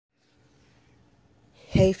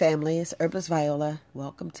Hey family, it's Herbalist Viola.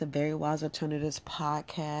 Welcome to Very Wise Alternatives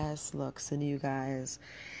podcast. Look, sending you guys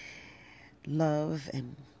love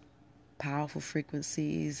and powerful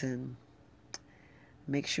frequencies, and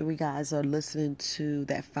make sure we guys are listening to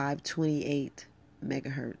that 528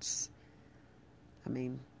 megahertz.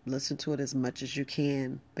 Listen to it as much as you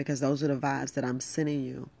can, because those are the vibes that I'm sending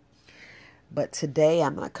you. But today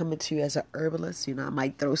I'm not coming to you as an herbalist. I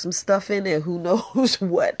might throw some stuff in there. Who knows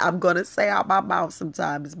what I'm going to say out my mouth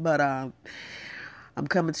sometimes. But I'm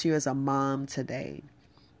coming to you as a mom today.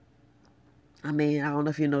 I don't know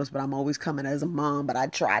if you noticed, but I'm always coming as a mom. But I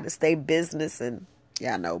try to stay business and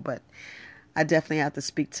but I definitely have to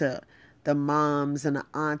speak to the moms and the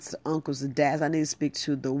aunts, the uncles, the dads. I need to speak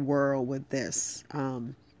to the world with this.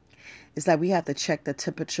 It's like we have to check the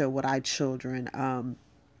temperature with our children.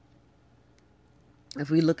 If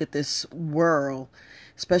we look at this world,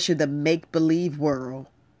 especially the make-believe world,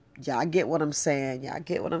 y'all get what I'm saying.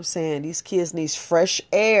 These kids need fresh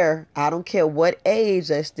air. I don't care what age,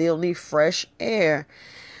 they still need fresh air.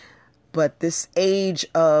 But this age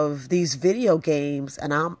of these video games,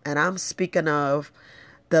 and I'm speaking of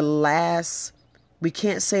we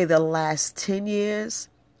can't say the last 10 years,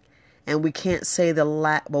 and we can't say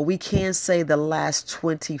we can say the last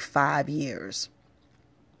 25 years.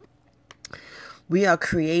 We are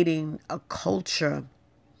creating a culture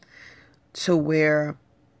to where,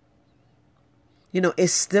 it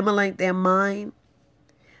stimulates their mind.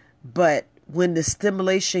 But when the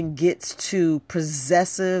stimulation gets to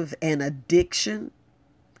possessive and addiction,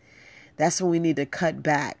 that's when we need to cut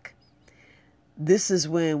back. This is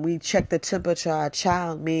when we check the temperature of our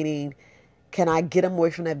child, meaning, can I get them away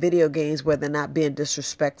from that video games where they're not being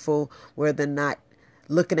disrespectful, where they're not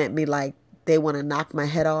looking at me like they want to knock my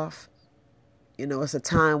head off? It's a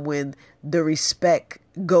time when the respect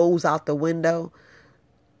goes out the window.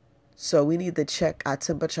 So we need to check our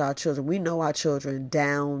temperature, our children. We know our children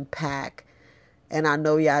down pack. And I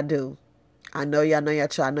know y'all do. I know y'all know y'all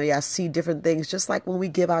children. I know y'all see different things. Just like when we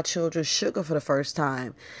give our children sugar for the first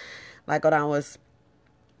time. Like when I was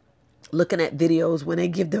looking at videos when they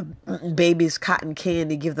give the babies cotton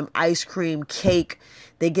candy, give them ice cream, cake.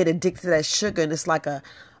 They get addicted to that sugar, and it's like a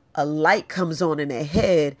light comes on in their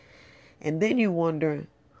head. And then you wonder,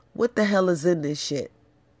 what the hell is in this shit?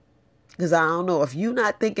 Because I don't know. If you're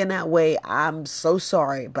not thinking that way, I'm so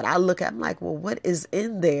sorry. But I'm like, well, what is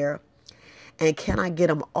in there? And can I get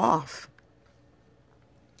them off?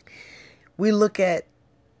 We look at,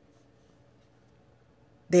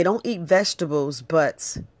 they don't eat vegetables,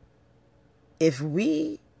 but if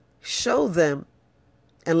we show them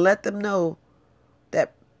and let them know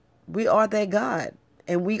that we are their God,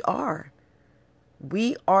 and we are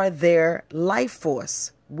their life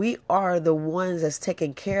force. We are the ones that's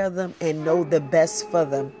taking care of them and know the best for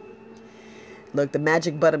them. Look, the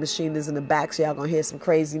magic butter machine is in the back, so y'all gonna hear some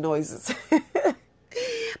crazy noises.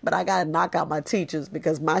 But I gotta knock out my teachers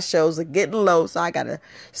because my shows are getting low, so I gotta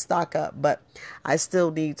stock up. But I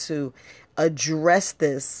still need to address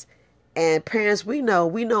this. And parents, we know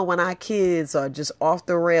when our kids are just off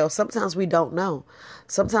the rails. Sometimes we don't know.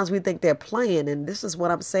 Sometimes we think they're playing. And this is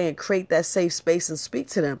what I'm saying. Create that safe space and speak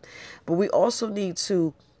to them. But we also need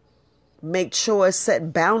to make sure,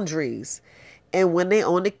 set boundaries. And when they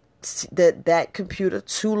on that computer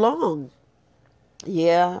too long.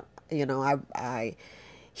 Yeah, I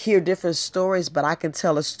hear different stories, but I can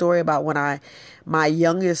tell a story about when one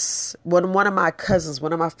of my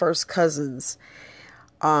first cousins,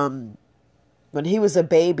 when he was a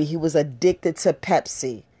baby, he was addicted to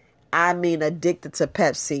Pepsi. Addicted to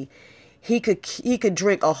Pepsi. He could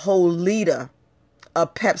drink a whole liter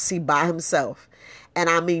of Pepsi by himself.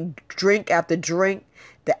 And drink after drink.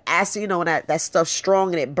 The acid, that stuff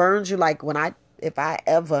strong and it burns you. Like when I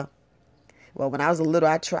was a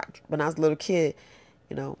little kid,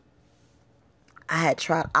 I had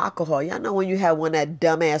tried alcohol. Y'all know when you have one of that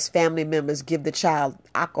dumbass family members give the child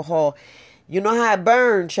alcohol, you know how it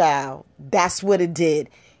burned, child. That's what it did.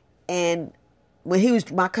 And when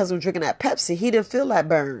my cousin was drinking that Pepsi, he didn't feel that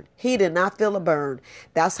burn. He did not feel a burn.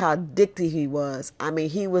 That's how addicted he was.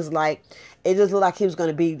 He was like, it just looked like he was going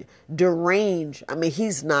to be deranged.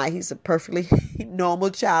 He's not. He's a perfectly normal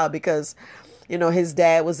child because, his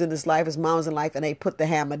dad was in his life, his mom was in life, and they put the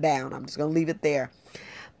hammer down. I'm just going to leave it there.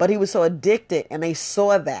 But he was so addicted, and they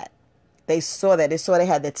saw that. They saw they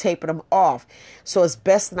had to taper them off. So it's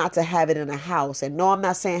best not to have it in a house. And no, I'm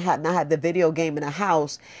not saying not have the video game in a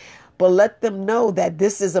house, but let them know that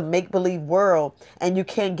this is a make-believe world and you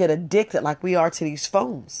can't get addicted like we are to these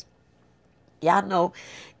phones. Y'all know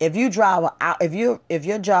if you drive if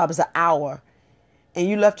your job is an hour and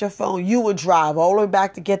you left your phone, you would drive all the way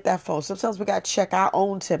back to get that phone. Sometimes we got to check our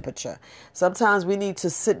own temperature. Sometimes we need to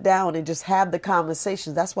sit down and just have the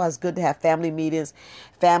conversations. That's why it's good to have family meetings,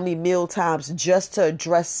 family meal times, just to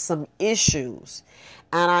address some issues.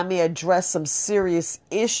 And I may address some serious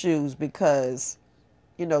issues because,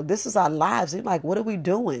 this is our lives. You're like, what are we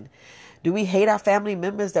doing? Do we hate our family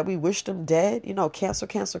members that we wish them dead? Cancel,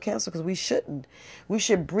 because we shouldn't. We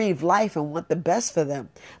should breathe life and want the best for them.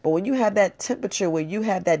 But when you have that temperature where you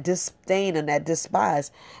have that disdain and that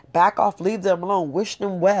despise, back off, leave them alone, wish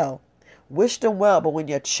them well. Wish them well. But when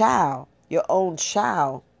your child, your own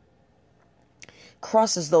child,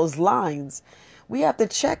 crosses those lines, we have to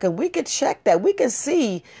check, and we can check that. We can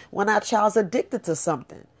see when our child's addicted to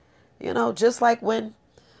something. Just like when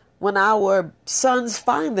our sons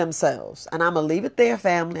find themselves, and I'm going to leave it there,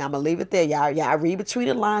 family. I'm going to leave it there. Y'all read between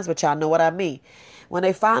the lines, but y'all know what I mean. When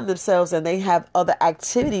they find themselves and they have other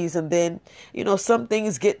activities, and then, some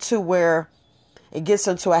things get to where it gets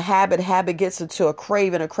into a habit gets into a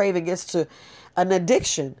craving gets to an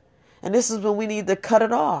addiction. And this is when we need to cut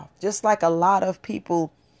it off. Just like a lot of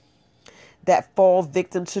people that fall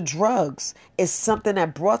victim to drugs, it's something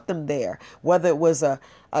that brought them there, whether it was a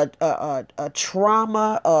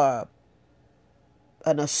trauma or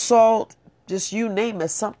an assault, just you name it,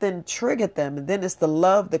 something triggered them. And then it's the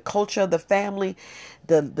love, the culture of the family,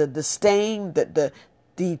 the stain, the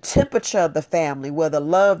temperature of the family, where the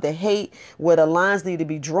love, the hate, where the lines need to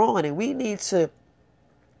be drawn. And we need to,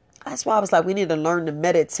 that's why I was like, we need to learn to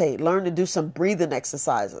meditate, learn to do some breathing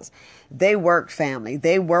exercises. They work, family.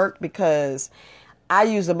 They work because I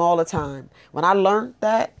use them all the time. When I learned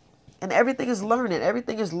that, and everything is learning.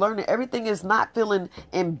 Everything is learning. Everything is not feeling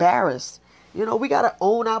embarrassed. We got to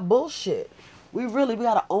own our bullshit. We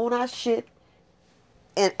got to own our shit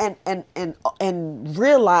and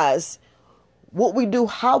realize what we do,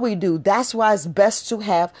 how we do. That's why it's best to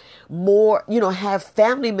have more, have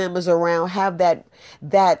family members around, have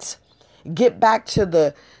that get back to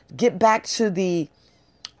the,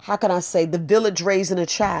 how can I say, the village raising a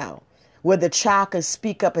child, where the child can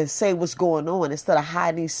speak up and say what's going on instead of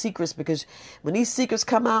hiding these secrets. Because when these secrets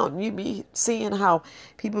come out and you be seeing how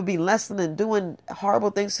people be listening and doing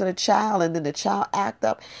horrible things to the child, and then the child act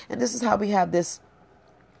up. And this is how we have this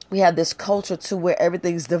culture to where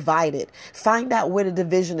everything's divided. Find out where the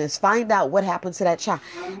division is. Find out what happened to that child.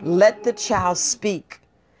 Let the child speak.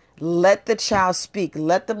 Let the child speak.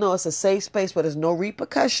 Let them know it's a safe space where there's no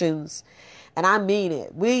repercussions. And I mean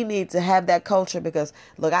it. We need to have that culture because,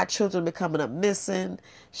 look, our children be coming up missing,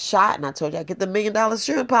 shot. And I told you I get the $1 million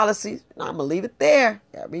insurance policy. I'm going to leave it there.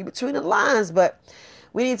 Got to read between the lines. But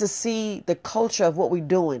we need to see the culture of what we're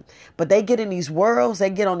doing. But they get in these worlds. They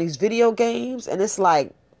get on these video games. And it's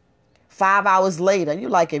like 5 hours later. And you're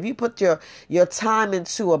like, if you put your time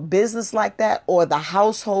into a business like that, or the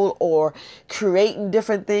household, or creating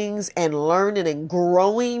different things and learning and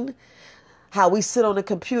growing, how we sit on the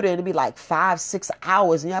computer and it'd be like 5-6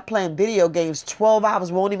 hours and y'all playing video games, 12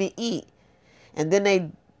 hours, won't even eat. And then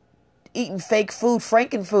they eating fake food,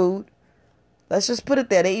 Frankenfood. Let's just put it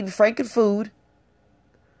there. They eating Frankenfood.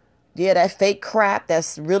 Yeah, that fake crap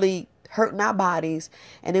that's really hurting our bodies.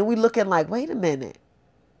 And then we looking like, wait a minute.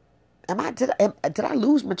 Did I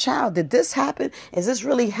lose my child? Did this happen? Is this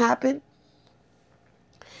really happen?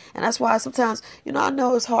 And that's why sometimes, I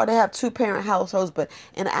know it's hard to have 2-parent households,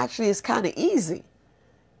 and actually it's kind of easy.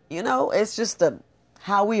 It's just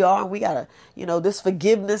how we are. And we got to, this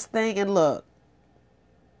forgiveness thing. And look,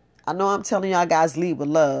 I know I'm telling y'all guys lead with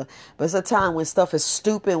love, but it's a time when stuff is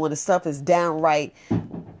stupid, when the stuff is downright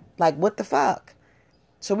like, what the fuck?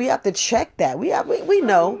 So we have to check that. We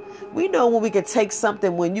know when we can take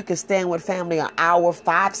something, when you can stand with family an hour,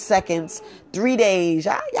 5 seconds, 3 days.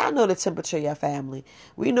 Y'all know the temperature of your family.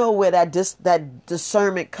 We know where that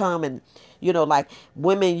discernment come, and like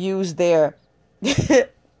women use their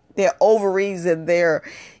their ovaries and their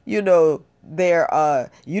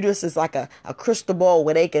uterus is like a crystal ball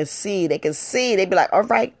where they can see. They be like, all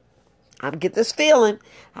right, I get this feeling.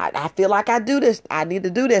 I feel like I do this. I need to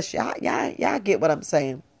do this. Y'all get what I'm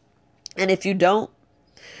saying. And if you don't,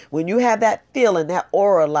 when you have that feeling, that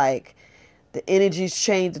aura, like the energies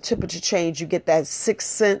change, the temperature change, you get that sixth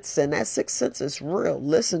sense, and that sixth sense is real.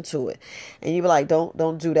 Listen to it. And you be like,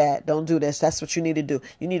 don't do that. Don't do this. That's what you need to do.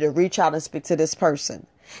 You need to reach out and speak to this person.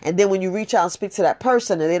 And then when you reach out and speak to that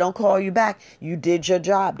person and they don't call you back, you did your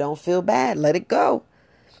job. Don't feel bad. Let it go.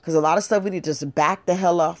 Because a lot of stuff we need to just back the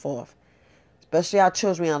hell off. Especially our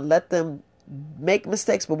children, we don't let them make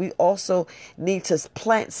mistakes, but we also need to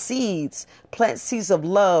plant seeds of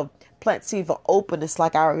love, plant seeds of openness.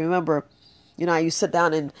 Like I remember, You know how you sit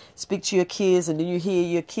down and speak to your kids, and then you hear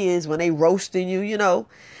your kids when they roasting you, you know.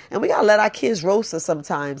 And we gotta let our kids roast us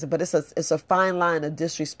sometimes, but it's a fine line of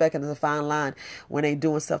disrespect, and it's a fine line when they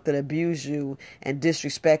doing stuff that abuse you and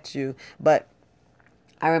disrespect you. But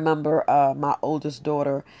I remember my oldest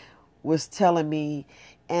daughter was telling me,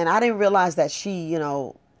 and I didn't realize that she, you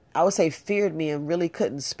know, I would say feared me and really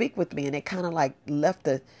couldn't speak with me, and it kind of like left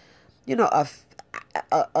a, you know, I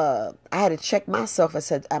had to check myself. I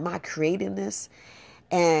said, am I creating this?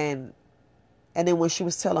 And then when she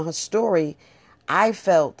was telling her story, I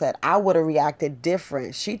felt that I would have reacted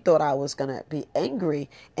different. She thought I was going to be angry.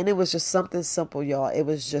 And it was just something simple, y'all. It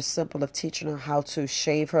was just simple of teaching her how to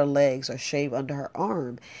shave her legs or shave under her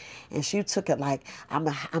arm. And she took it like, I'm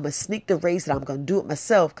a sneak the razor. I'm going to do it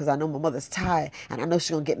myself because I know my mother's tired. And I know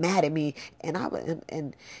she's going to get mad at me. And I would,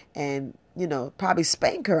 and you know, probably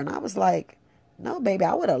spank her. And I was like, no, baby,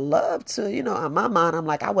 I would have loved to, you know, in my mind, I'm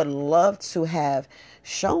like, I would love to have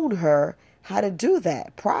shown her how to do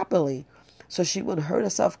that properly so she wouldn't hurt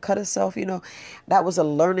herself, cut herself, you know. That was a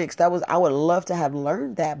learning. I would love to have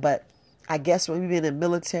learned that. But I guess when you've been in the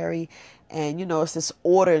military and, you know, it's this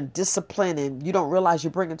order and discipline and you don't realize you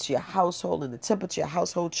bring it to your household and the temperature of your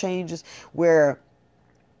household changes where,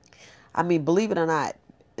 I mean, believe it or not,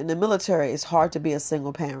 in the military, it's hard to be a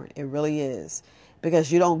single parent. It really is,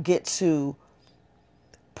 because you don't get to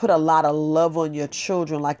put a lot of love on your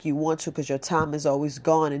children like you want to, because your time is always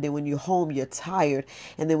gone. And then when you're home, you're tired.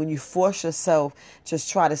 And then when you force yourself, just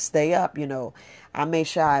try to stay up, you know. I made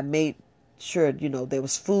sure, you know, there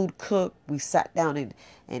was food cooked. We sat down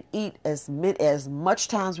and eat as much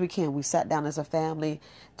time as we can. We sat down as a family,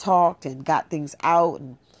 talked and got things out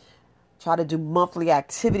and try to do monthly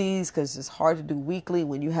activities, because it's hard to do weekly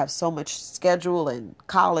when you have so much schedule and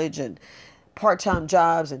college and part-time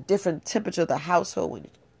jobs and different temperature of the household when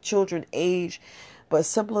children age. But a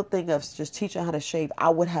simpler thing of just teaching how to shave, I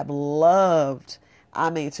would have loved,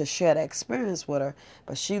 to share that experience with her.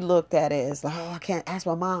 But she looked at it as like, oh, I can't ask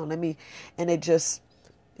my mom. And it just,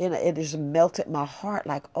 you know, it just melted my heart.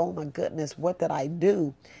 Like, oh my goodness, what did I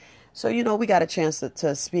do? So, you know, we got a chance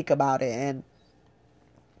to speak about it and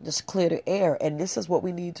just clear the air. And this is what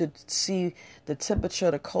we need to see, the temperature,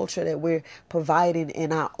 the culture that we're providing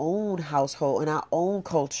in our own household, in our own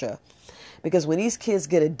culture. Because when these kids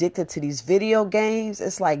get addicted to these video games,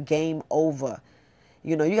 it's like game over.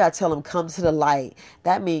 You know, you got to tell them, come to the light.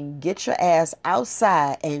 That means get your ass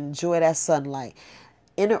outside and enjoy that sunlight.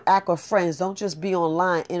 Interact with friends. Don't just be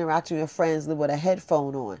online interacting with your friends with a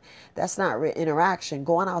headphone on. That's not real interaction.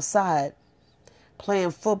 Going outside, playing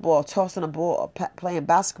football, tossing a ball, playing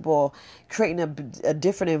basketball, creating a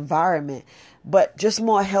different environment, but just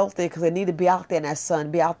more healthy, because they need to be out there in that sun,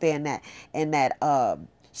 be out there in that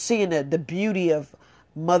seeing the beauty of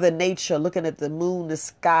Mother Nature, looking at the moon, the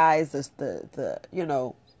skies, the you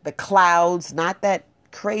know, the clouds, not that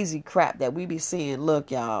crazy crap that we be seeing. Look,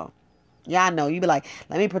 y'all. Yeah, I know. You be like,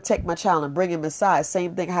 let me protect my child and bring him inside.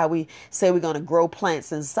 Same thing how we say we're going to grow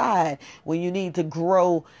plants inside when you need to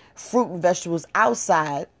grow fruit and vegetables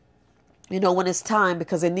outside, you know, when it's time,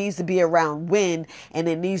 because it needs to be around wind and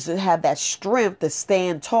it needs to have that strength to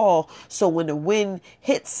stand tall. So when the wind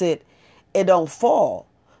hits it, it don't fall.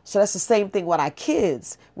 So that's the same thing with our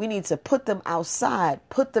kids. We need to put them outside,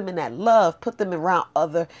 put them in that love, put them around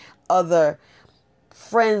other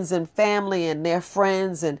friends and family and their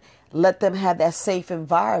friends, and let them have that safe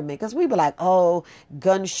environment. Because we be like, oh,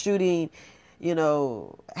 gun shooting, you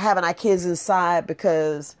know, having our kids inside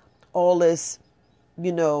because all this,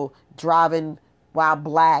 you know, driving while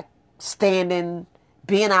black, standing,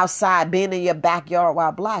 being outside, being in your backyard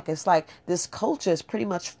while black. It's like this culture is pretty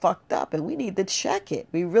much fucked up, and we need to check it.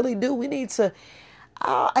 We really do. We need to,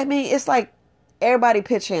 it's like everybody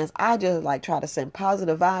pitch hands. I just like try to send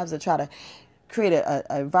positive vibes and try to create an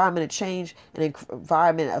environment of change, an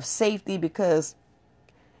environment of safety, because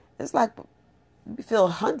it's like we feel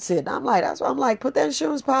hunted. That's why I'm like, put that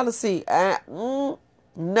insurance policy,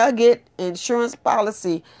 nugget insurance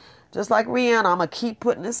policy. Just like Rihanna, I'm going to keep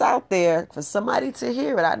putting this out there for somebody to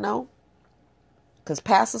hear it. I know. Because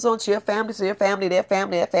pass this on to your family, their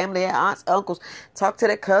family, their aunts, uncles. Talk to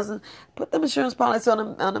their cousins. Put them insurance policies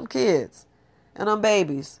on them kids and them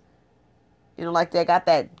babies. You know, like they got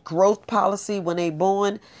that growth policy when they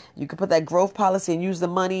born. You can put that growth policy and use the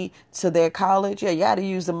money to their college. Yeah, you got to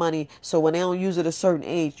use the money so when they don't use it at a certain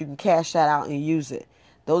age, you can cash that out and use it.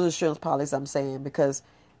 Those are insurance policies I'm saying, because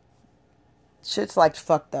shit's like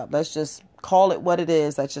fucked up. Let's just call it what it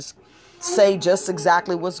is. Let's just say just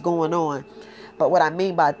exactly what's going on. But what I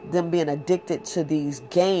mean by them being addicted to these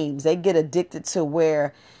games, they get addicted to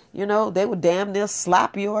where, They would damn near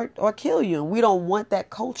slap you or kill you. And we don't want that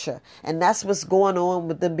culture. And that's what's going on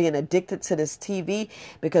with them being addicted to this TV,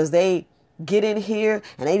 because they get in here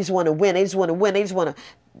and they just want to win. They just want to win. They just want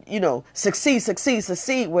to,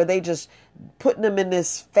 succeed, where they just putting them in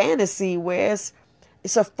this fantasy where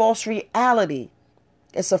it's a false reality.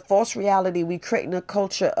 It's a false reality. We creating a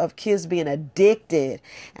culture of kids being addicted,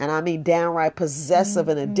 and I mean downright possessive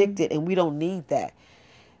and addicted, and we don't need that.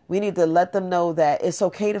 We need to let them know that it's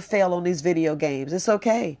okay to fail on these video games. It's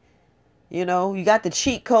okay. You got the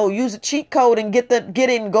cheat code. Use the cheat code and get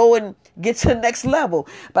in, go and get to the next level.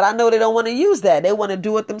 But I know they don't want to use that. They want to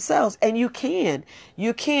do it themselves. And you can.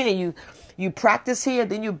 You practice here,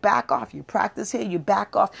 then you back off. You practice here, you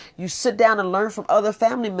back off. You sit down and learn from other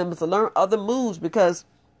family members, to learn other moves, because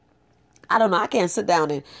I don't know, I can't sit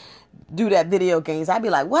down and do that video games. I'd be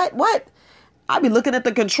like, what? I'd be looking at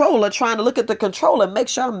the controller, trying to look at the controller, make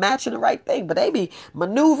sure I'm matching the right thing. But they be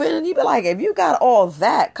maneuvering, and you be like, if you got all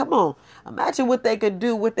that, come on. Imagine what they could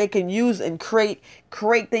do, what they can use and create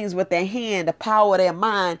things with their hand, the power of their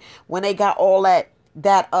mind, when they got all that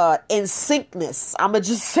in syncness. I'ma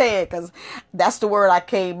just say it because that's the word I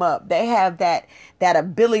came up. They have that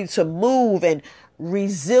ability to move and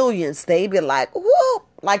resilience. They be like, whoop,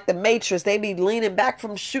 like the Matrix. They be leaning back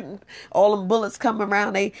from shooting all them bullets coming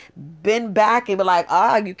around. They bend back and be like,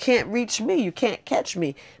 you can't reach me, you can't catch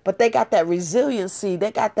me. But they got that resiliency.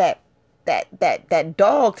 They got that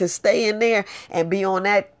dog to stay in there and be on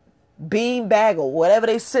that bean bag or whatever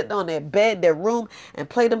they sitting on, their bed, their room, and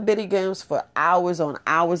play them bitty games for hours on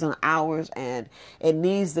hours on hours. And it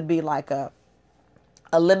needs to be like a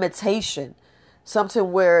limitation,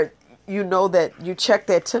 something where that you check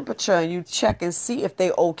their temperature and you check and see if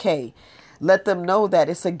they okay. Let them know that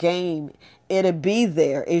it's a game. It'll be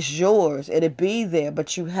there. It's yours. It'll be there.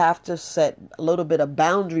 But you have to set a little bit of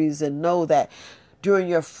boundaries and know that during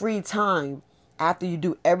your free time, after you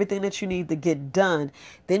do everything that you need to get done,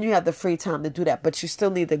 then you have the free time to do that. But you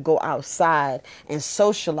still need to go outside and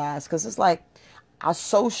socialize, because it's like our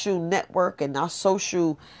social network and our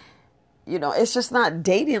social, it's just not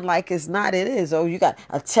dating like it's not. It is. Oh, you got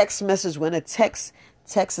a text message. When a text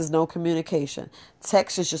is no communication.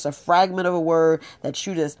 Text is just a fragment of a word that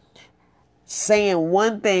you just saying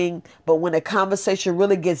one thing. But when a conversation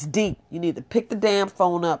really gets deep, you need to pick the damn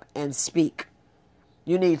phone up and speak.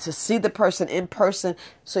 You need to see the person in person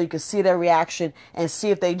so you can see their reaction and see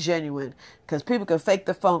if they genuine. Because people can fake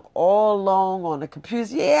the funk all along on the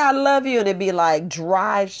computer. Yeah, I love you. And it'd be like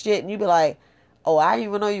dry shit. And you'd be like, oh, I didn't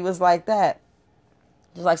even know you was like that.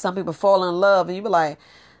 Just like some people fall in love and you be like,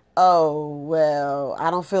 oh, well, I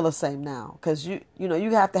don't feel the same now. Because you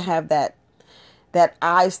have to have that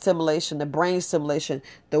eye stimulation, the brain stimulation,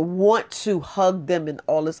 the want to hug them and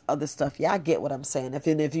all this other stuff. Yeah, I get what I'm saying.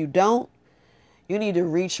 If you don't, you need to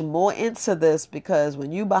reach more into this, because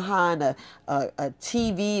when you behind a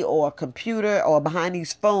TV or a computer or behind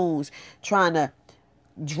these phones trying to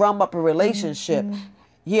drum up a relationship,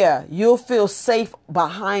 yeah, you'll feel safe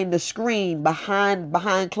behind the screen,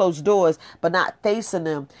 behind closed doors, but not facing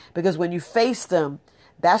them. Because when you face them,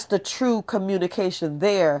 that's the true communication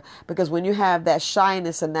there. Because when you have that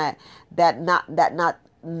shyness and that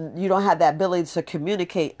you don't have that ability to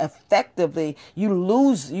communicate effectively, you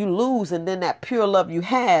lose, and then that pure love you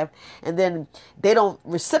have, and then they don't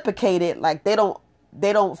reciprocate it, like they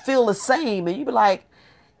don't feel the same, and you be like,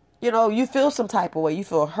 you feel some type of way, you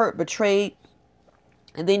feel hurt, betrayed,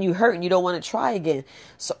 and then you hurt and you don't want to try again.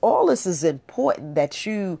 So all this is important, that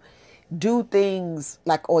you do things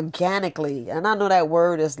like organically. And I know that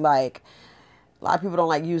word is like, a lot of people don't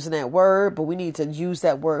like using that word, but we need to use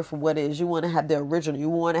that word for what it is. You want to have the original. You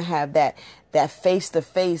want to have that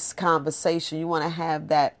face-to-face conversation. You want to have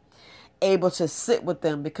that able to sit with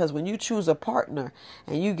them, because when you choose a partner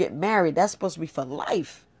and you get married, that's supposed to be for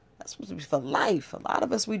life. That's supposed to be for life. A lot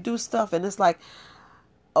of us, we do stuff and it's like,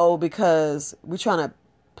 oh, because we're trying to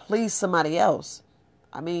please somebody else.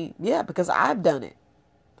 I mean, yeah, because I've done it.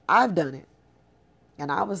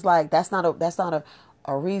 And I was like, that's not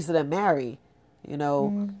a reason to marry.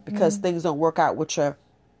 Because things don't work out with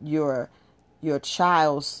your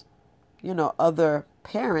child's, other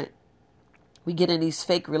parent. We get in these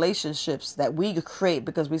fake relationships that we create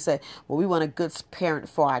because we say, well, we want a good parent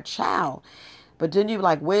for our child. But then you're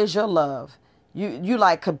like, where's your love? You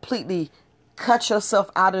like completely cut yourself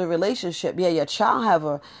out of the relationship. Yeah, your child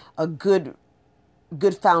have a good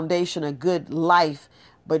foundation, a good life,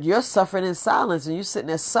 but you're suffering in silence, and you're sitting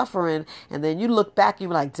there suffering, and then you look back and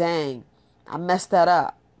you're like, dang, I messed that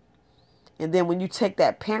up. And then when you take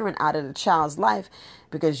that parent out of the child's life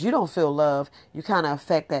because you don't feel love, you kind of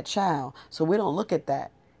affect that child. So we don't look at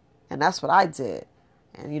that. And that's what I did.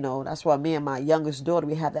 And, that's why me and my youngest daughter,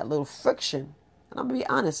 we have that little friction. And I'm going to be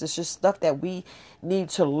honest, it's just stuff that we need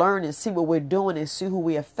to learn and see what we're doing and see who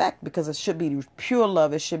we affect, because it should be pure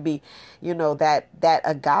love. It should be, that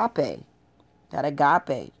agape, that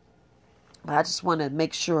agape. But I just want to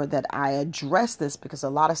make sure that I address this, because a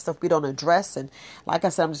lot of stuff we don't address. And like I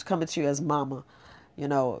said, I'm just coming to you as mama,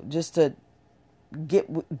 just to get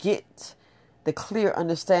the clear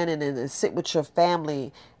understanding and sit with your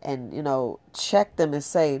family and, check them and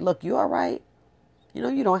say, look, you all right?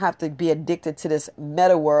 You don't have to be addicted to this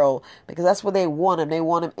meta world, because that's what they want them. They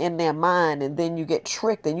want them in their mind. And then you get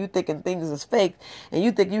tricked and you thinking things is fake, and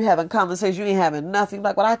you think you having conversations. You ain't having nothing.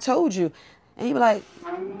 Like what I told you. And you be like,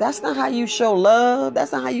 that's not how you show love.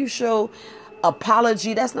 That's not how you show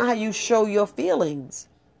apology. That's not how you show your feelings.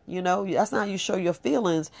 That's not how you show your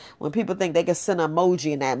feelings when people think they can send an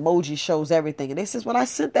emoji and that emoji shows everything. And they says, well, I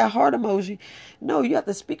sent that heart emoji. No, you have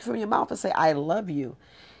to speak from your mouth and say, I love you.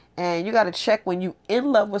 And you got to check when you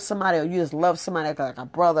in love with somebody, or you just love somebody like a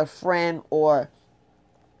brother, friend, or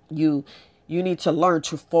you need to learn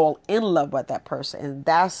to fall in love with that person. And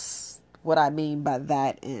that's what I mean by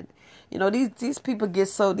that. And these people get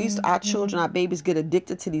our children, our babies get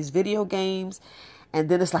addicted to these video games. And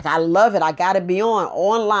then it's like, I love it. I got to be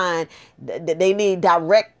online. They need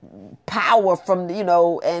direct power from,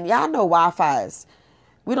 and y'all know Wi-Fi's.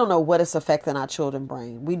 We don't know what it's affecting our children's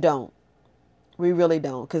brain. We don't. We really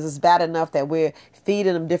don't. Because it's bad enough that we're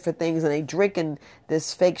feeding them different things and they drinking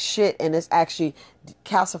this fake shit, and it's actually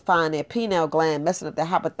calcifying their pineal gland, messing up their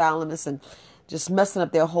hypothalamus, and just messing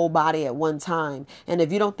up their whole body at one time. And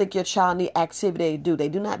if you don't think your child need activity, they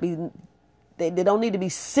don't need to be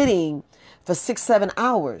sitting for 6-7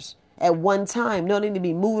 hours at one time. No need to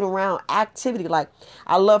be moving around. Activity. Like,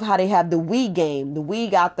 I love how they have the Wii game. The Wii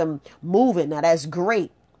got them moving. Now that's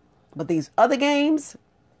great. But these other games,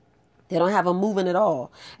 they don't have them moving at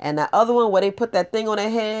all. And that other one where they put that thing on their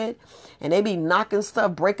head and they be knocking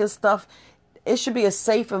stuff, breaking stuff. It should be a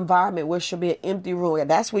safe environment where it should be an empty room. And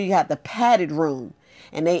that's where you have the padded room.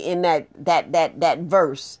 And they in that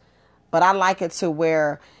verse. But I like it to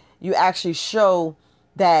where you actually show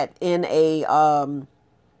that in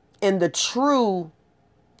the true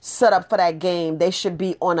setup for that game, they should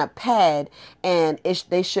be on a pad, and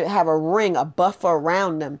they should have a ring, a buffer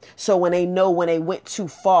around them. So when they know when they went too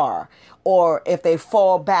far, or if they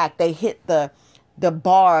fall back, they hit the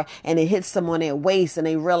bar and it hits them on their waist and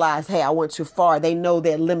they realize, hey, I went too far. They know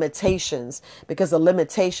their limitations, because the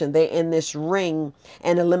limitation, they're in this ring,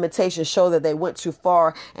 and the limitations show that they went too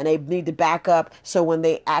far and they need to back up. So when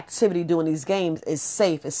they activity doing these games is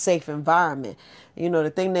safe, it's safe environment.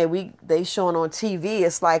 The thing that they showing on TV,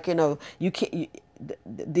 it's like, you can't,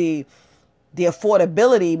 the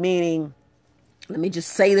affordability, meaning, let me just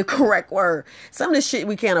say the correct word. Some of the shit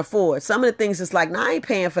we can't afford. Some of the things it's like, I ain't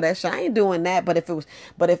paying for that shit. I ain't doing that. But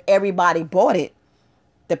if everybody bought it,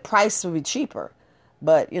 the price would be cheaper.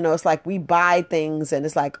 But it's like we buy things and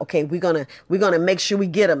it's like, okay, we're gonna make sure we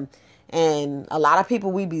get them. And a lot of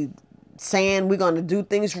people, we be saying we're going to do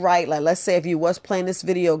things right. Like, let's say if you was playing this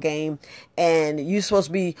video game and you're supposed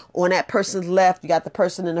to be on that person's left, you got the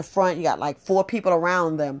person in the front, you got like 4 people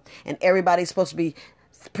around them, and everybody's supposed to be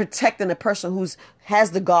protecting the person who's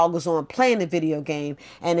has the goggles on playing the video game,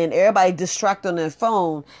 and then everybody distracted on their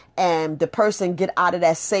phone, and the person get out of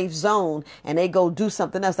that safe zone and they go do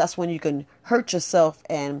something else. That's when you can hurt yourself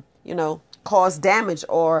and cause damage.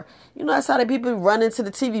 Or that's how the people run into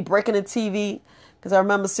the TV, breaking the TV. Because I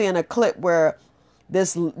remember seeing a clip where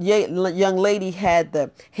this young lady had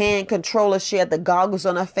the hand controller, she had the goggles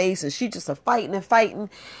on her face, and she just fighting,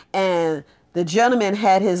 and the gentleman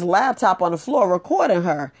had his laptop on the floor recording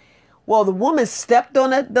her. Well, the woman stepped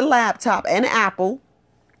on the laptop and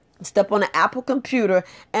stepped on the Apple computer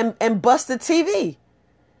and busted TV.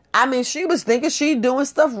 I mean, she was thinking she doing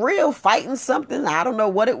stuff real, fighting something. I don't know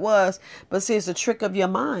what it was, but see, it's a trick of your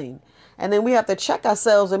mind. And then we have to check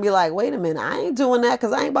ourselves and be like, wait a minute, I ain't doing that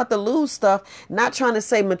because I ain't about to lose stuff. Not trying to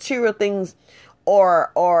say material things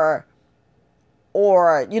or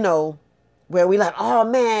where we like, oh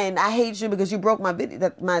man, I hate you because you broke my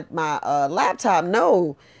laptop.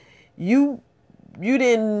 No, you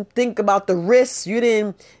didn't think about the risks. You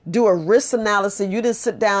didn't do a risk analysis. You didn't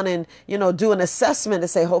sit down and, do an assessment and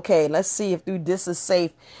say, okay, let's see if this is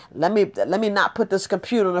safe. Let me not put this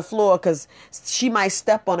computer on the floor because she might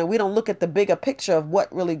step on it. We don't look at the bigger picture of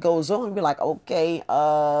what really goes on. We're like, okay,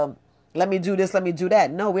 let me do this. Let me do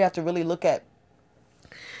that. No, we have to really look at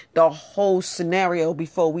the whole scenario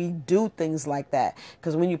before we do things like that.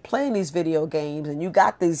 Because when you're playing these video games and you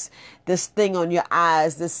got this thing on your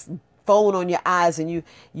eyes, this phone on your eyes, and you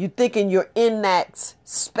thinking you're in that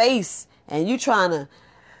space and you trying to,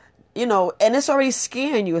 and it's already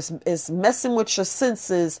scaring you. It's messing with your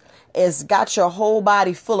senses. It's got your whole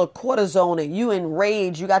body full of cortisone, and you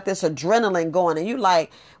enraged. You got this adrenaline going, and you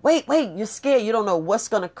like, wait, you're scared. You don't know what's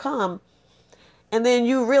going to come. And then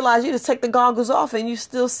you realize you just take the goggles off and you're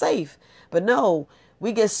still safe. But no,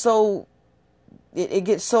 we get so, it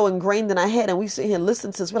gets so ingrained in our head, and we sit here and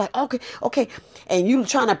listen to this. We're like, okay. And you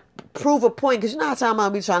trying to prove a point, because you know how time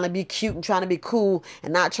about me trying to be cute and trying to be cool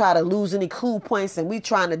and not try to lose any cool points. And we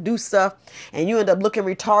trying to do stuff, and you end up looking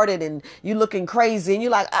retarded and you looking crazy, and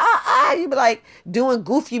you're like, you be like doing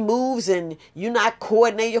goofy moves, and you're not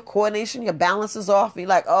coordinating your coordination, your balance is off. And you're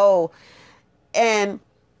like, oh, and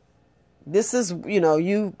this is,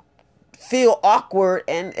 you feel awkward,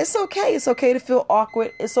 and it's okay. It's okay to feel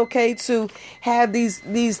awkward. It's okay to have these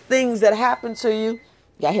things that happen to you.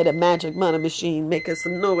 Y'all hear the magic money machine making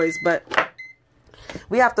some noise, but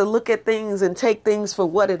we have to look at things and take things for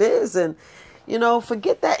what it is, and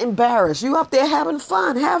forget that embarrassed. You up there having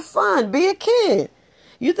fun. Have fun. Be a kid.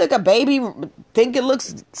 You think a baby think it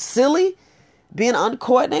looks silly being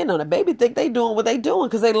uncoordinated? No, the baby think they doing what they doing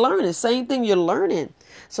because they learning. Same thing you're learning.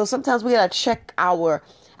 So sometimes we gotta check our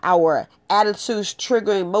attitudes,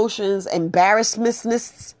 trigger emotions,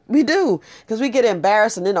 embarrassments. We do, because we get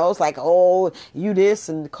embarrassed, and then it's like, oh, you this,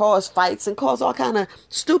 and cause fights and cause all kind of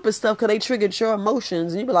stupid stuff because they triggered your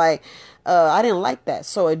emotions. And you be like, I didn't like that.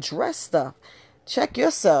 So address stuff. Check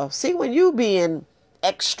yourself. See when you being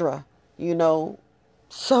extra,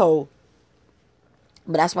 So,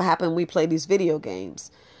 but that's what happened when we play these video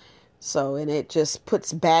games. So, and it just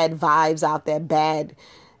puts bad vibes out there,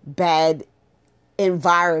 bad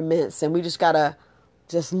environments, and we just gotta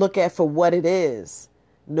just look at for what it is.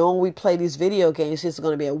 Knowing we play these video games, it's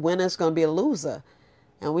going to be a winner, it's going to be a loser,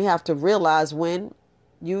 and we have to realize when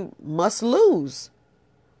you must lose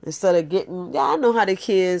instead of getting. I know how the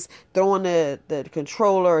kids throwing the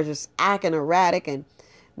controller or just acting erratic, and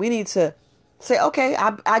we need to say, okay,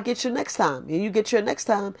 I get you next time, and you get your next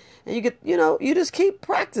time, and you get, you just keep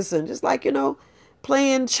practicing, just like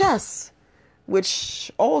playing chess.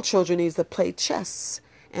 Which all children needs to play chess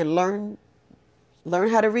and learn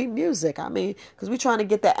how to read music. I mean, because we're trying to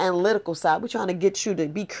get the analytical side. We're trying to get you to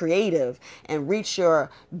be creative and reach your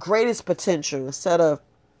greatest potential instead of,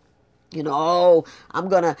 I'm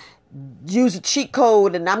going to use a cheat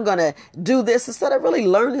code and I'm going to do this, instead of really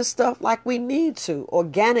learning stuff like we need to,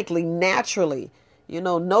 organically, naturally.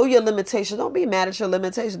 Know your limitations. Don't be mad at your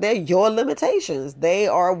limitations. They're your limitations. They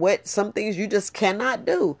are some things you just cannot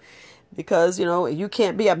do. Because, you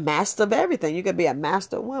can't be a master of everything. You can be a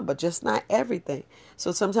master of one, but just not everything.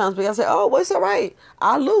 So sometimes we got to say, oh, well, it's all right.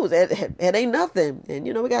 I'll lose. It ain't nothing. And,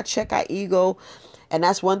 we got to check our ego. And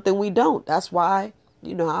that's one thing we don't. That's why,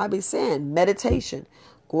 I be saying meditation.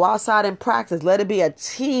 Go outside and practice. Let it be a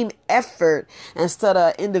team effort instead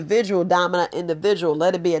of individual, dominant individual.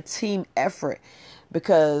 Let it be a team effort,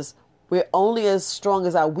 because we're only as strong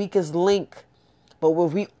as our weakest link. But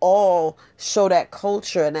when we all show that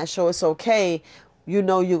culture and that show it's okay, you're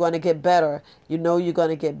going to get better. You're going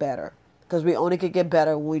to get better. Because we only can get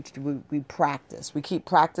better when we practice. We keep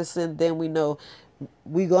practicing, then we know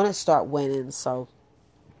we're going to start winning. So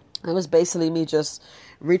it was basically me just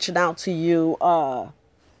reaching out to you,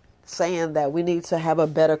 saying that we need to have a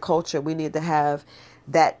better culture. We need to have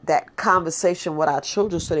that conversation with our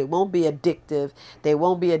children so they won't be addictive. They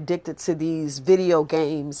won't be addicted to these video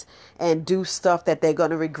games and do stuff that they're going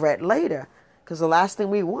to regret later. Because the last thing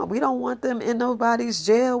we don't want them in nobody's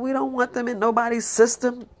jail. We don't want them in nobody's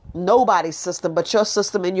system but your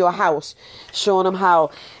system in your house, showing them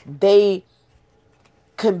how they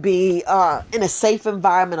can be in a safe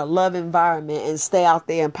environment, a love environment, and stay out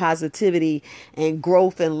there in positivity and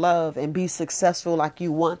growth and love and be successful like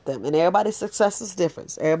you want them. And everybody's success is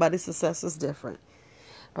different.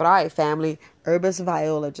 But all right, family, Herbis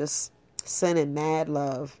Viola just sending mad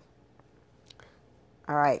love.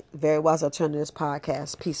 All right, very wise alternative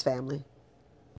podcast. Peace, family.